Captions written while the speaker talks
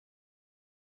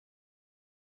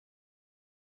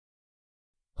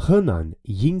Henan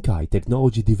YINGKAI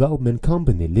Technology Development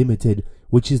Company Limited,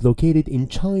 which is located in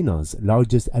China's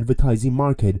largest advertising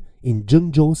market in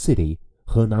Zhengzhou City,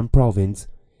 Henan Province,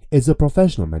 is a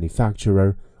professional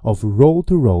manufacturer of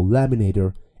roll-to-roll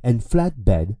laminator and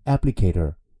flatbed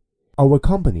applicator. Our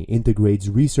company integrates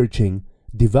researching,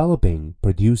 developing,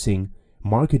 producing,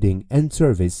 marketing, and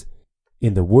service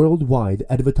in the worldwide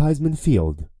advertisement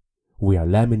field. We are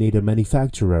laminator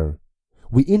manufacturer.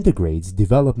 We integrate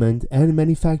development and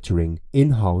manufacturing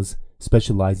in-house,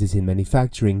 specializes in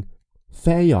manufacturing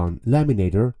FAYON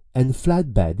laminator and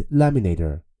flatbed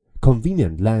laminator,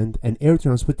 convenient land and air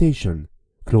transportation,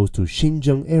 close to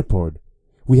Shenzhen Airport.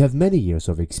 We have many years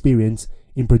of experience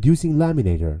in producing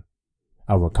laminator.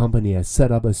 Our company has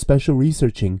set up a special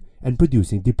researching and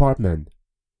producing department.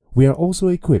 We are also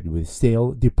equipped with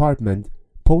sales department,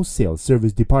 post-sales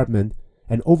service department,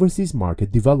 and overseas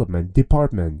market development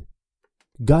department.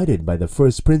 Guided by the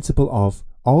first principle of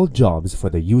all jobs for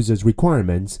the user's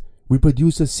requirements, we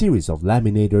produce a series of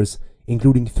laminators,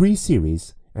 including 3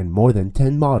 series and more than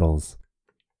 10 models.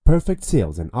 Perfect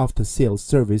sales and after-sales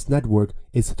service network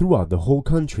is throughout the whole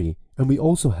country, and we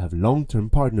also have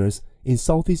long-term partners in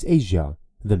Southeast Asia,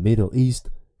 the Middle East,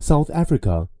 South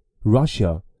Africa,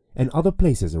 Russia, and other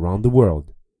places around the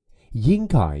world.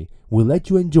 YINGKAI will let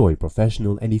you enjoy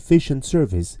professional and efficient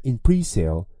service in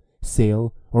pre-sale,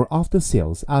 sale, or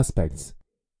after-sales aspects.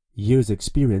 Years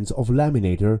experience of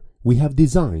laminator, we have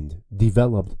designed,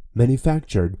 developed,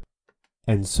 manufactured,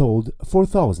 and sold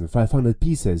 4,500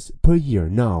 pieces per year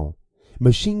now.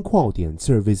 Machine quality and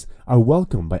service are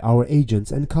welcomed by our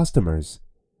agents and customers.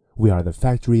 We are the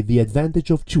factory, the advantage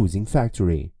of choosing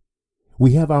factory.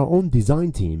 We have our own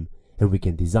design team, and we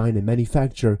can design and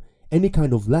manufacture any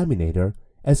kind of laminator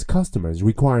as customers'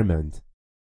 requirement.